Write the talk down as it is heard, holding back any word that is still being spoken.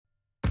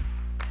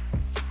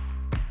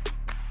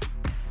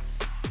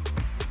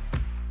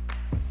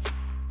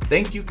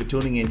Thank you for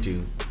tuning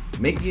into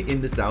Making It in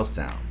the South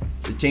Sound,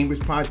 the Chamber's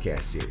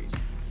podcast series,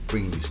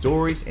 bringing you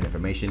stories and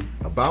information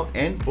about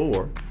and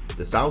for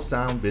the South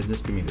Sound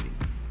business community.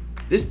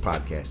 This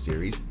podcast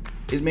series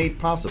is made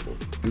possible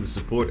through the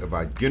support of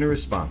our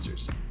generous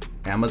sponsors,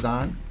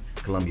 Amazon,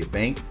 Columbia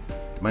Bank,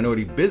 the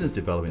Minority Business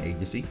Development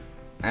Agency,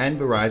 and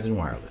Verizon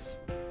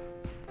Wireless.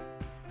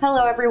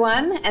 Hello,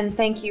 everyone, and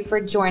thank you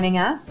for joining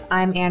us.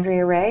 I'm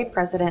Andrea Ray,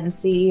 President and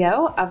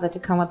CEO of the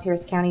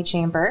Tacoma-Pierce County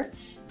Chamber.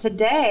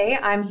 Today,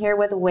 I'm here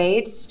with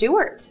Wade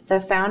Stewart,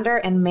 the founder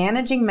and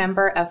managing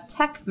member of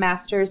Tech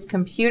Masters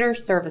Computer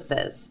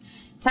Services.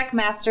 Tech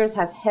Masters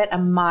has hit a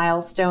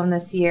milestone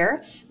this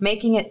year,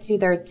 making it to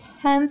their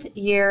 10th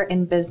year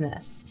in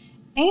business.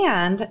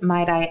 And,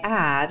 might I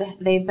add,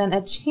 they've been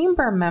a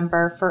chamber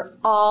member for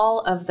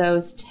all of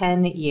those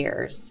 10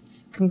 years.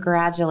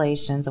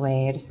 Congratulations,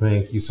 Wade.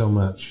 Thank you so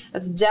much.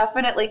 That's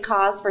definitely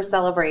cause for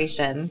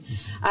celebration.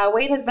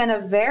 Wade has been a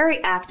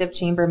very active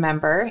chamber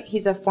member.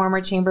 He's a former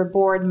chamber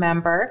board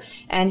member,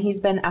 and he's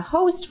been a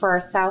host for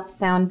our South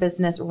Sound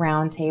Business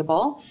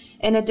Roundtable.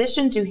 In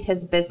addition to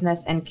his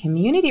business and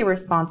community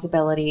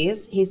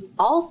responsibilities, he's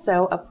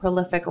also a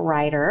prolific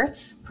writer,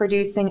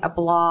 producing a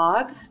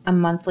blog, a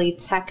monthly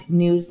tech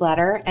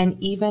newsletter, and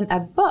even a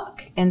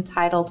book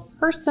entitled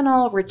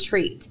Personal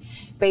Retreat,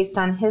 based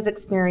on his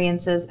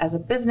experiences as a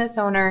business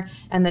owner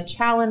and the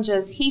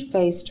challenges he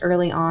faced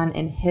early on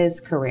in his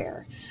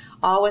career.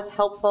 Always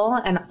helpful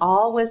and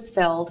always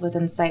filled with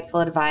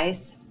insightful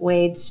advice,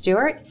 Wade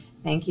Stewart,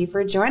 thank you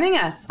for joining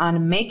us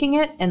on Making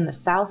It in the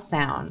South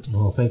Sound.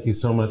 Well, thank you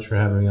so much for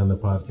having me on the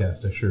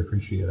podcast. I sure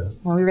appreciate it.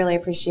 Well, we really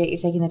appreciate you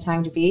taking the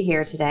time to be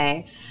here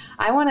today.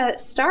 I want to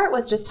start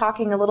with just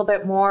talking a little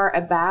bit more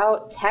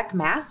about Tech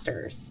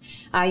Masters.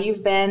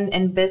 You've been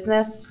in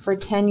business for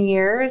 10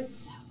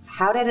 years.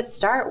 How did it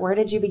start? Where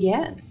did you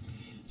begin?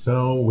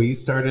 So we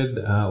started,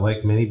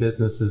 like many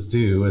businesses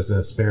do, as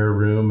a spare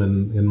room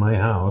in my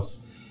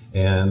house,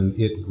 and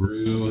it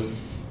grew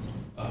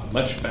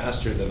much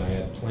faster than I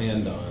had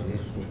planned on,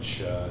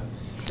 which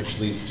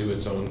leads to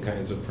its own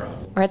kinds of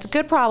problems. Or it's a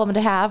good problem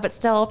to have, but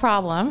still a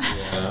problem.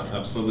 Yeah,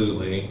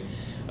 absolutely.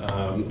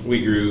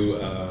 We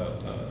grew,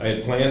 I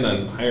had planned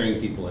on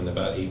hiring people in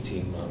about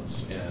 18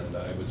 months, and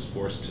I was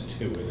forced to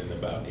do it in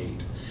about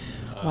 8.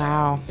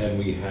 Wow. And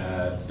we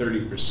had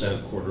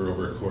 30%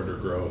 quarter-over-quarter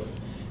growth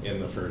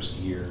in the first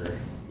year,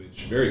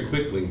 which very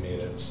quickly made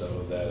it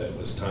so that it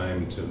was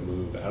time to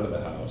move out of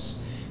the house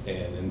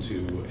and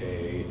into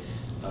a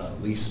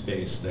lease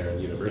space there in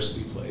the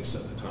University Place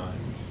at the time.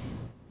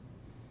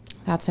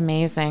 That's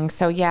amazing.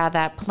 So yeah,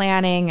 that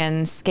planning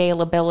and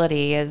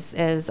scalability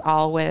is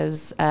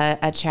always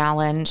a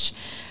challenge.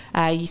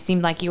 You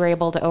seemed like you were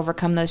able to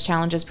overcome those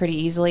challenges pretty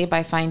easily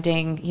by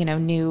finding,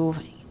 new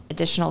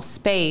additional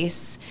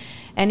space.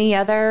 Any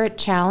other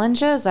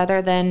challenges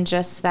other than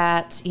just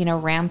that,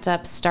 ramped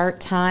up start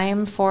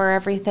time for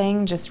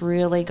everything, just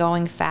really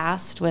going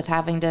fast with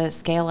having to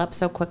scale up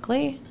so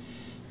quickly?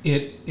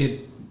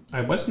 I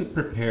wasn't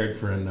prepared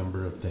for a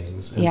number of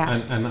things. And,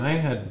 yeah. and I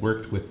had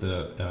worked with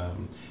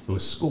the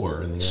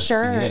SCORE and the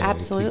sure, SBA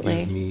absolutely. to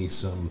give me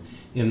some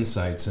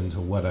insights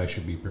into what I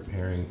should be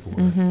preparing for.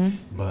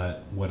 Mm-hmm.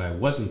 But what I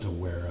wasn't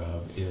aware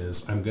of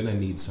is I'm going to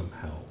need some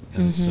help.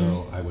 And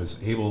so I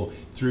was able,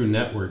 through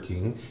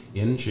networking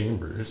in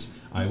chambers,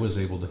 I was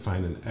able to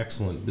find an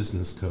excellent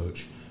business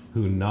coach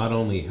who not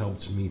only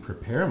helped me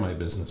prepare my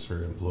business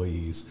for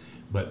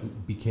employees,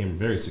 but became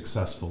very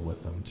successful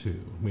with them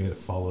too. We had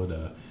followed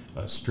a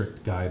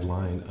strict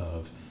guideline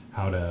of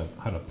how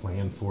to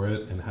plan for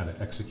it and how to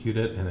execute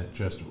it, and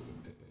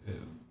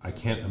I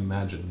can't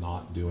imagine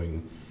not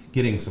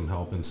getting some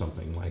help in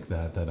something like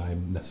that I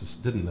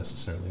didn't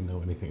necessarily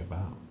know anything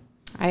about.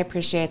 I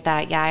appreciate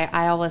that. Yeah,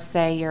 I always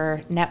say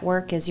your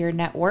network is your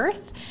net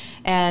worth,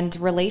 and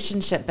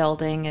relationship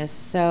building is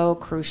so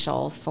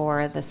crucial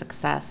for the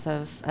success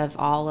of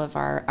all of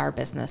our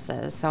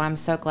businesses. So I'm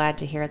so glad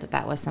to hear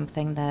that was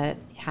something that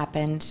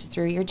happened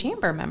through your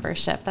chamber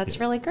membership. That's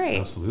really great.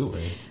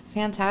 Absolutely.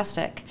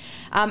 Fantastic.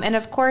 And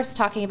of course,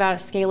 talking about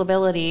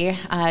scalability,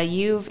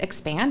 you've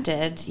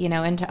expanded,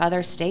 into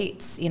other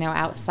states,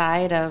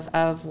 outside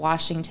of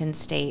Washington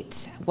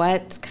State.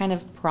 What kind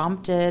of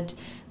prompted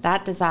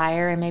that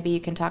desire? And maybe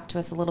you can talk to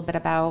us a little bit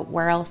about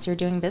where else you're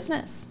doing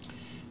business.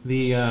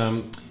 The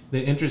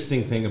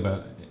interesting thing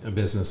about a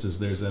business is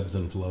there's ebbs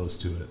and flows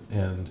to it.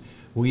 And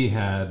we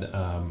had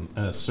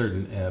a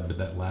certain ebb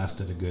that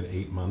lasted a good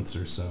 8 months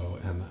or so,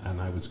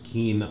 and I was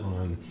keen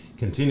on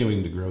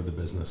continuing to grow the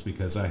business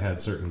because I had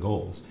certain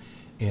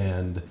goals.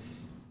 And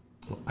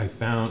I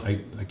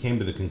came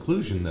to the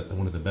conclusion that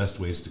one of the best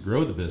ways to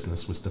grow the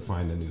business was to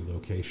find a new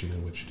location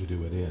in which to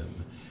do it in.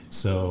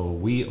 So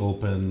we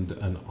opened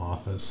an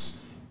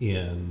office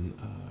in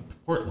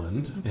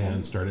Portland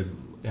and started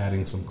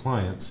adding some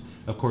clients.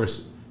 Of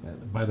course,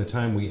 by the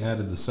time we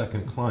added the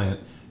second client,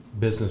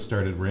 business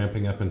started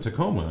ramping up in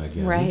Tacoma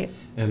again. Right.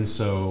 And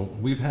so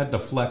we've had to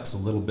flex a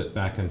little bit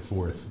back and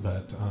forth,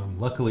 but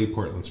luckily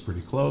Portland's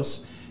pretty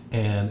close,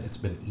 And it's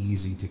been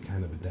easy to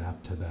kind of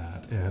adapt to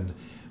that. And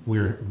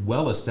we're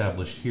well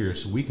established here,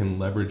 so we can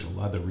leverage a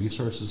lot of the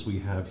resources we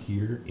have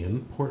here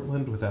in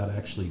Portland without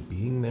actually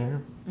being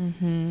there,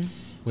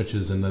 which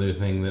is another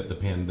thing that the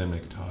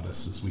pandemic taught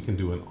us, is we can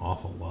do an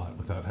awful lot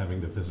without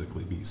having to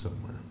physically be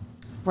somewhere.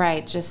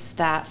 Right, just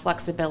that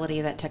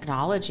flexibility that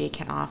technology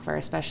can offer,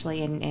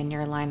 especially in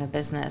your line of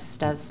business,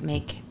 does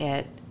make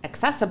it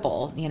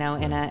accessible, in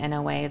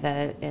a way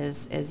that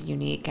is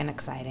unique and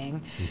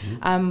exciting.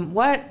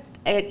 What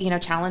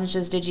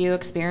challenges did you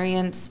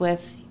experience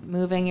with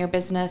moving your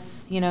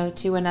business,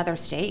 to another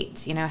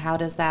state? How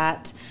does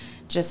that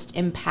just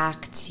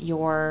impact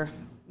your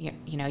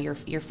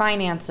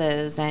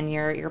finances and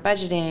your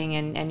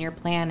budgeting and your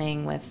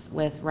planning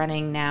with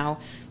running now,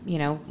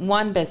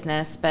 one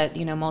business, but,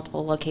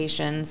 multiple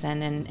locations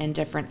and in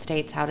different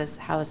states? How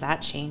has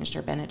that changed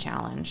or been a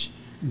challenge?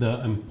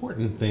 The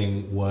important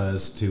thing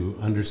was to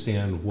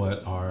understand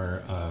what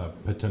our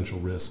potential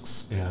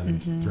risks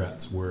and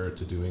threats were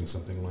to doing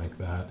something like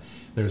that.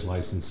 There's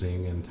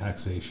licensing and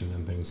taxation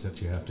and things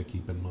that you have to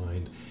keep in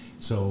mind.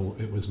 So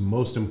it was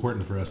most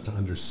important for us to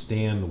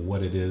understand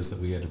what it is that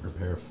we had to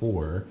prepare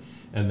for,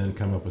 and then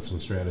come up with some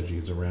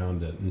strategies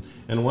around it.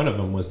 And one of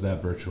them was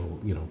that virtual,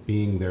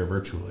 being there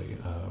virtually.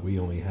 We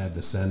only had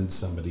to send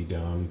somebody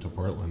down to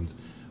Portland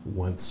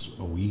once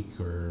a week,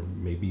 or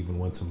maybe even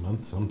once a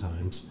month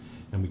sometimes,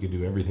 and we could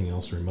do everything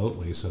else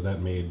remotely. So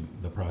that made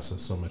the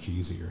process so much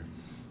easier,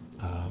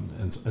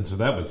 and so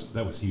that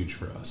was huge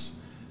for us.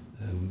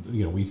 And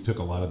we took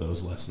a lot of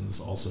those lessons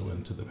also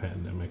into the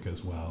pandemic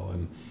as well,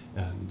 and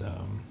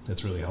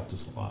it's really helped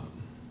us a lot.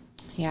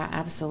 Yeah,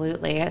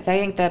 absolutely. I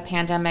think the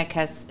pandemic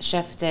has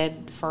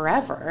shifted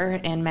forever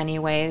in many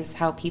ways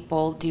how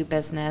people do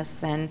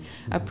business and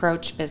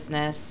approach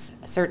business.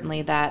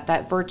 Certainly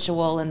that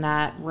virtual and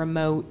that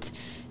remote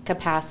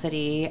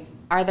capacity.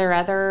 Are there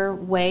other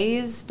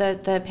ways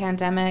that the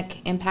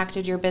pandemic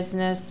impacted your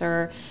business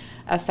or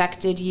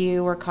affected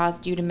you or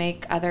caused you to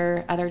make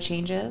other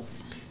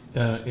changes?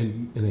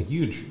 In a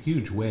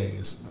huge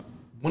ways.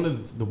 When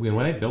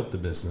I built the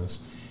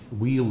business,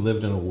 we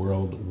lived in a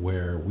world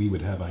where we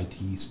would have IT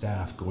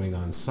staff going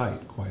on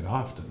site quite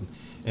often,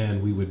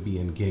 and we would be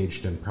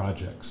engaged in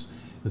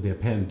projects. The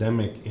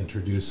pandemic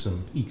introduced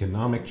some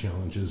economic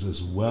challenges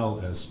as well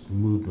as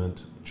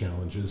movement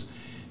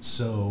challenges.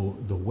 So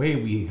the way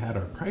we had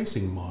our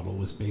pricing model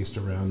was based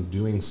around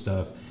doing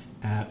stuff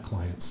at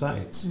client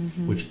sites,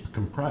 which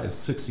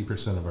comprised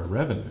 60% of our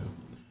revenue.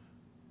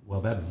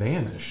 Well, that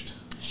vanished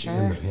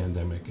in the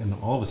pandemic, and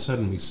all of a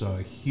sudden we saw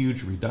a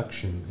huge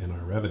reduction in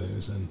our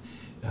revenues. And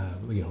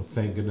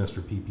thank goodness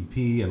for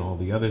PPP and all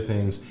the other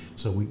things.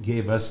 So we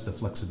gave us the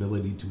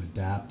flexibility to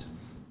adapt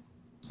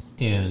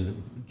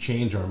and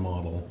change our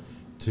model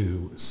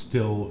to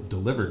still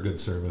deliver good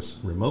service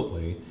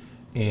remotely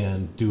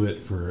and do it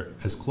for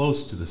as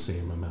close to the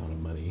same amount of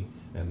money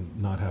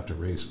and not have to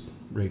raise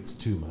rates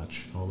too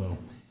much, although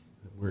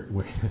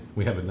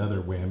we have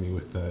another whammy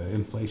with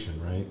inflation,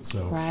 right?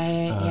 So,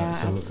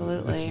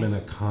 absolutely. It's been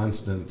a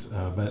constant,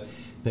 but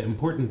the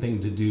important thing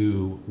to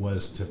do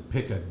was to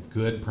pick a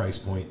good price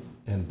point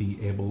and be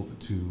able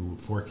to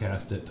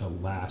forecast it to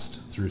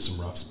last through some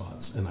rough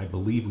spots. And I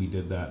believe we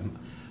did that. And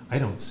I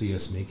don't see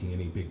us making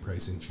any big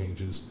pricing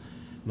changes,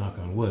 knock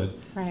on wood,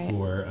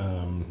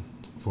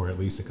 for at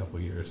least a couple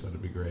of years.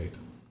 That'd be great.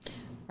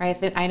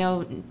 Right. I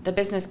know the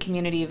business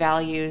community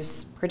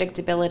values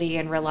predictability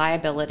and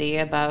reliability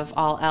above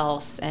all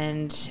else.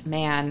 And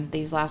man,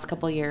 these last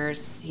couple of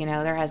years,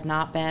 there has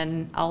not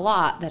been a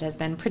lot that has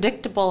been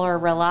predictable or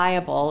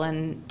reliable.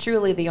 And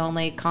truly the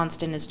only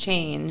constant is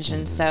change.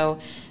 And so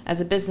as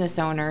a business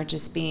owner,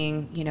 just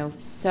being,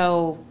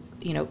 so,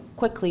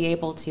 quickly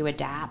able to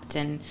adapt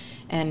and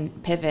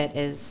pivot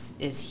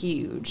is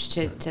huge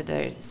to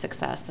the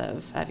success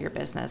of your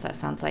business. That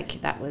sounds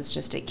like that was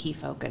just a key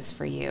focus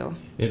for you.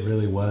 It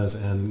really was.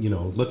 And,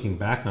 looking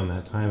back on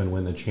that time and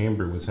when the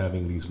chamber was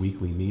having these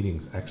weekly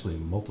meetings, actually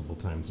multiple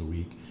times a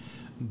week,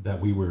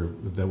 that we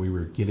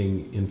were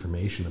getting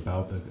information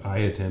about I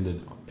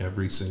attended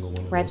every single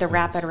one of those the things.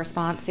 rapid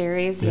response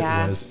series. It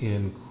was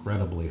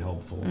incredibly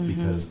helpful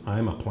because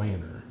I'm a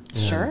planner.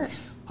 Sure.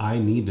 I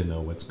need to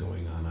know what's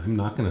going on. I'm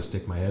not going to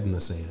stick my head in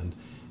the sand.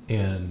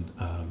 And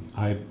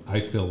I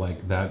feel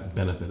like that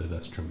benefited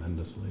us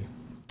tremendously.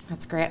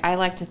 That's great. I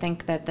like to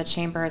think that the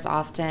chamber is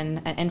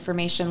often an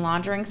information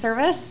laundering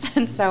service.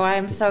 And so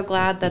I'm so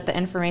glad that the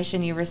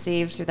information you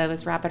received through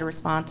those rapid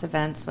response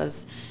events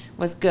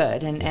was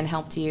good and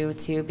helped you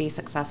to be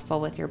successful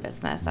with your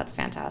business. That's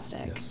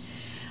fantastic. Yes.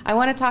 I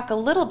want to talk a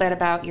little bit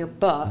about your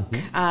book.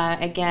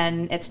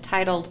 Again, it's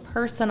titled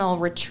Personal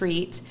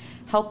Retreat,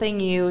 Helping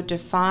You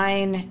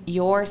Define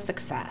Your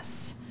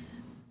Success.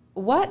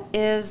 What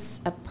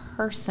is a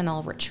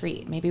personal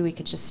retreat? Maybe we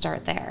could just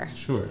start there.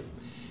 Sure.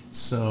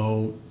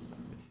 So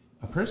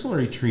a personal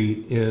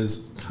retreat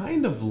is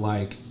kind of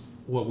like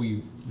what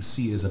we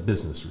see as a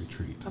business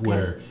retreat,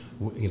 where,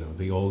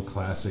 the old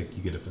classic,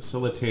 you get a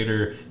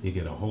facilitator, you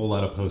get a whole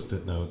lot of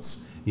Post-it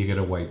notes, you get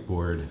a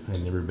whiteboard,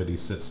 and everybody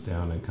sits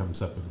down and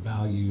comes up with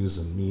values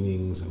and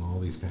meanings and all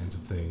these kinds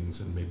of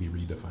things, and maybe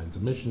redefines a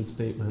mission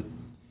statement.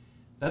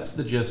 That's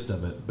the gist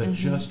of it, but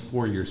just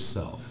for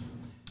yourself.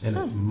 And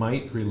it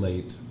might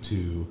relate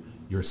to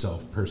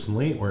yourself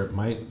personally, or it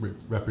might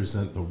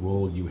represent the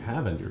role you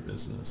have in your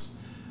business.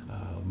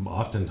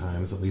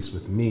 Oftentimes, at least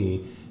with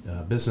me,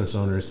 business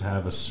owners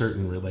have a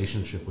certain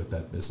relationship with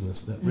that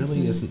business that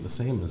really isn't the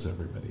same as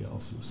everybody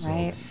else's.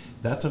 Right. So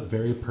that's a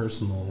very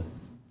personal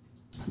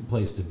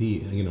place to be,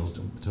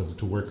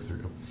 to work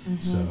through.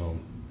 So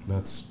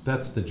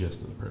that's the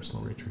gist of the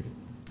personal retreat.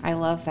 I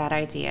love that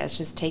idea. It's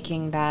just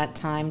taking that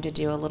time to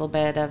do a little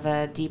bit of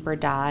a deeper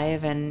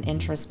dive and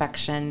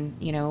introspection,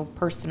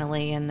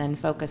 personally, and then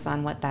focus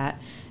on what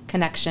that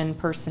connection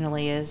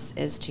personally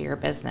is to your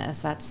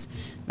business.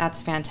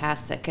 That's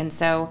fantastic. And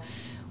so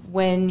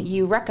when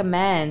you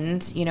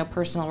recommend,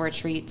 personal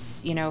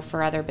retreats,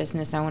 for other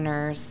business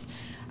owners,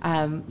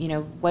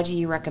 what do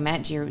you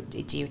recommend? Do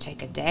you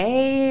take a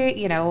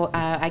day?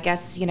 I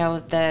guess,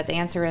 the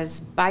answer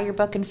is buy your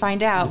book and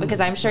find out, because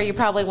I'm sure you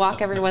probably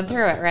walk everyone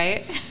through it,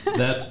 right?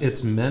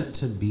 It's meant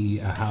to be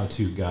a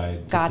how-to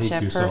guide to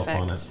take yourself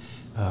on it.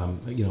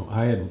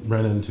 I had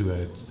run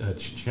into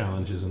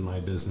challenges in my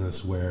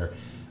business where,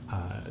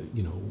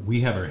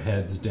 we have our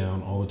heads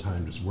down all the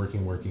time, just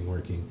working.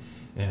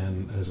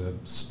 And there's a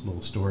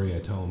little story I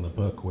tell in the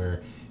book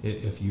where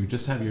if you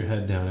just have your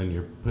head down and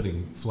you're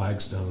putting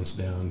flagstones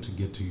down to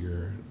get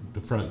to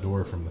the front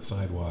door from the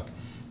sidewalk,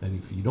 and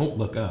if you don't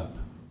look up,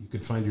 you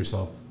could find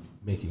yourself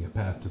making a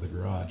path to the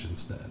garage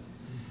instead.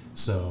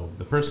 So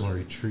this personal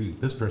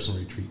retreat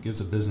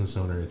gives a business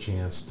owner a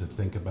chance to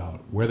think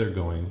about where they're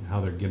going,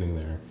 how they're getting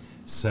there,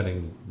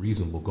 setting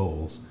reasonable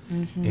goals,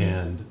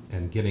 and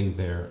getting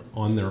there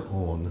on their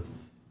own.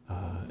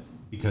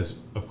 Because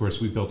of course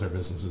we built our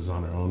businesses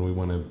on our own. We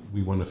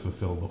want to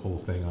fulfill the whole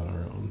thing on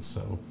our own.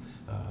 So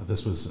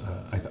this was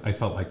I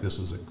felt like this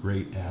was a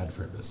great ad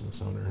for a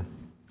business owner.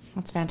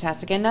 That's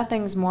fantastic. And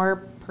nothing's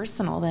more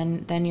personal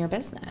than your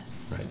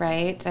business,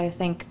 right? I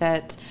think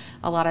that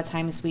a lot of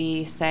times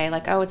we say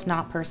like, oh, it's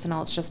not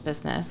personal, it's just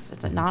business.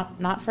 It's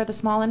not for the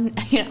small and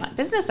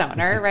business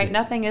owner, right?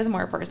 Nothing is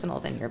more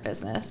personal than your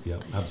business. Yeah,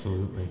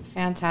 absolutely.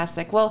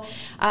 Fantastic. Well,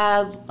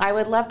 I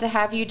would love to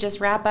have you just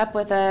wrap up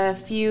with a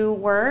few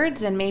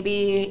words and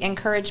maybe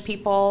encourage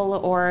people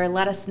or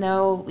let us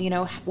know,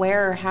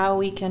 where or how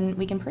we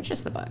can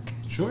purchase the book.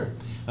 Sure.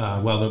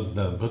 Well,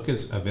 the book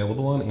is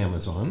available on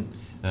Amazon.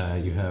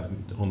 You have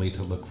only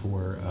to look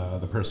for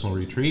the personal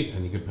retreat,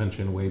 and you can punch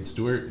in Wade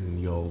Stewart, and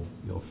you'll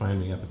find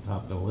me up at the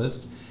top of the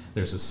list.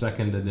 There's a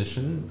second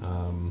edition,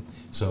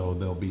 so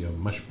there'll be a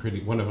much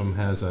pretty. One of them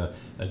has a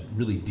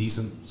really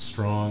decent,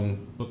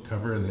 strong book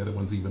cover, and the other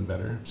one's even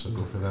better. So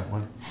go for that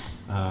one.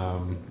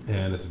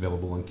 And it's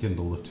available on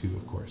Kindle too,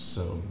 of course,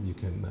 so you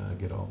can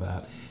get all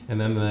that. And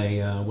then the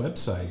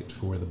website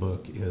for the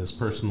book is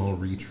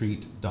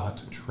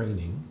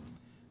personalretreat.training.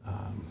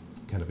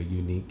 Kind of a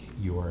unique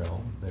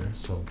URL there,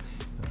 so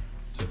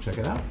check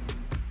it out.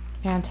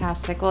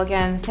 Fantastic. Well,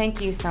 again,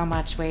 thank you so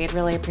much, Wade.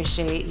 Really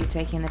appreciate you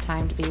taking the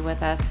time to be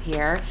with us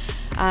here.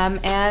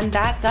 And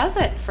that does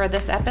it for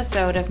this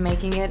episode of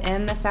Making It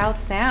in the South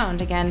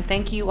Sound. Again,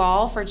 thank you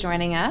all for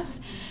joining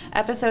us.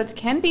 Episodes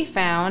can be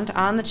found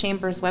on the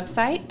Chamber's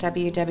website,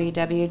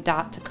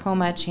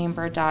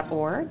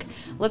 www.tacomachamber.org.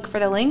 Look for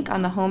the link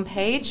on the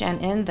homepage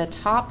and in the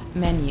top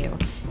menu.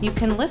 You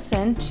can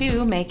listen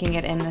to Making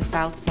It in the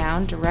South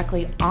Sound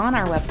directly on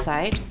our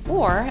website,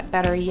 or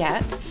better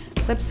yet,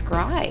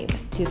 subscribe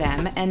to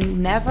them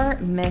and never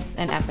miss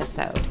an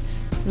episode.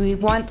 We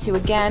want to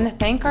again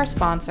thank our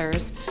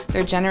sponsors.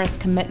 Their generous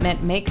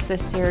commitment makes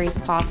this series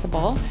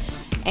possible.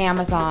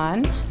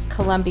 Amazon,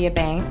 Columbia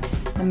Bank,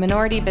 the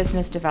Minority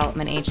Business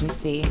Development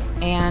Agency,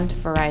 and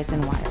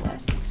Verizon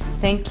Wireless.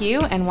 Thank you,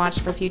 and watch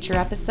for future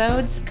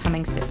episodes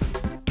coming soon.